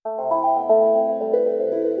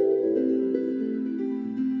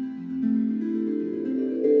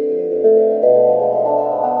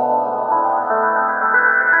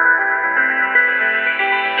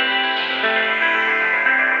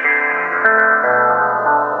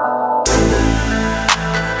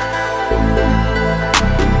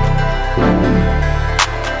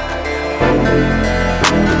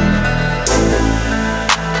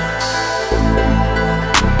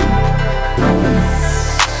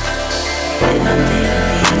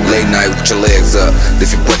Late night with your legs up.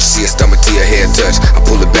 Lift your butt, you see your stomach till your head touch. I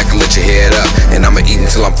pull it back and let your head up. And I'ma eat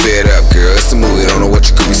until I'm fed up, girl. It's a movie, don't know what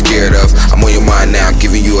you could be scared of. I'm on your mind now,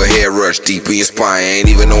 giving you a head rush. Deep in your spine,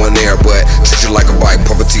 ain't even knowing there. But treat you like a bike,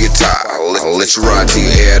 pump it to your top. I'll let you ride till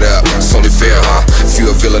you head up. It's only fair, huh? If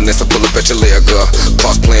you a villainess, I pull up at your leg, girl.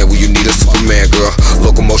 Cosplaying when you need a Superman, girl.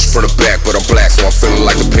 Locomotion from the back, but I'm black, so I'm feeling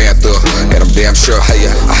like a panther. And I'm damn sure how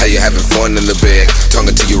you having fun in the bed.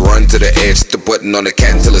 Tongue until you run to the edge. Hit the button on the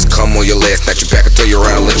cat until it's come on your leg. Snatch your back and turn you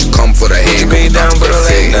around, let you come for the head. Be down for the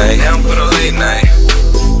late night. Down for the late night.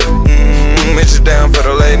 Bitch, you down for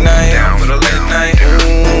the late night. Down for the late night.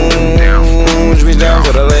 Bitch, be down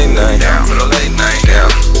for the late night. Down for the late night.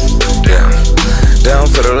 Down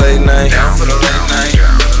for the late night. Down for the late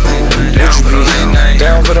night. Down for the late night.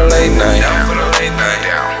 Down for the late night. Down for the late night.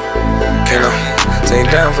 Can I say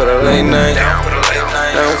down for the late night? Down for the late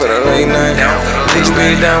night. Down for the late night. Bitch,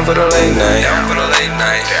 be down for the late night. Down for the late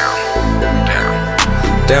night.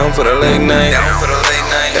 Down for the late night. Down for the late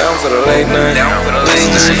night. Down for the late night. Down for the late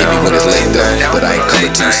night. You hit me when it's late though, but I ain't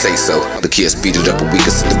coming till you say so. The kid speed it up, but we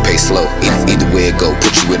can set the pace slow. Either way it go,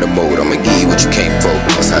 put you in the mode. I'ma give you what you came for.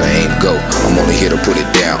 That's how the aim go. I'm only here to put it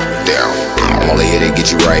down. I'm only here to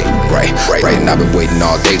get you right. And I've been waiting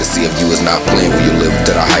all day to see if you was not playing when you live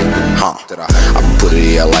to the hype. I've been putting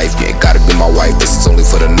it in your life. You ain't gotta be my wife. This is only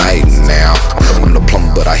for the night. Now I'm the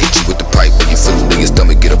plumber, but I hit you with the pipe. When you feel it in your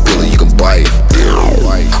stomach, get a pillow, you can bite.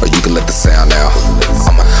 Or you can let the sound out.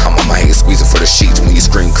 I'ma hang squeezing for the sheets when you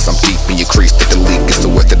scream, cause I'm deep in your crease. That the leak is so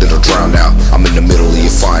wet that it'll drown out. I'm in the middle of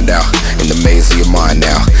your find out. In the maze of your mind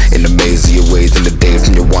now. In the maze of your ways, in the days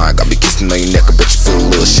from your wine. Got me kissing on your neck, I bet you feel a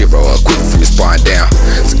little shiver or a quiver from your spine down.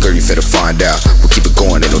 So girl, you finna find out. We'll keep it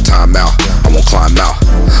going, ain't no time out. I won't climb out.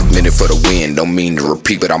 Minute for the win, don't mean to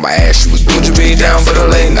repeat, but I'ma ask you again. Would you be down for the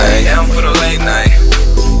late night? Down for the late night.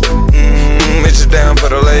 Bitch, you down for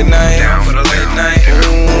the late night. Down for the late night.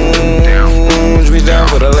 Would you be down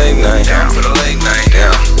for the late night? Down for the late night.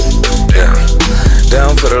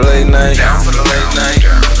 Down for the late night. Down for the late night.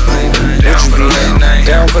 Down for the late night.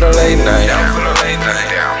 Down for the late night. Down for the late night.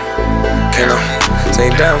 Can I say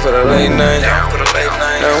down for the late night? Down for the late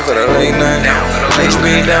night. Down for the late night. Down for the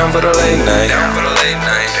late night. Down for the late night. Down for the late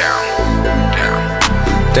night.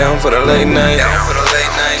 Down for the late night. Down for the late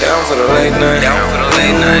night. Down for the late night. Down for the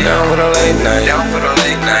late night. Down for the late night. Down for the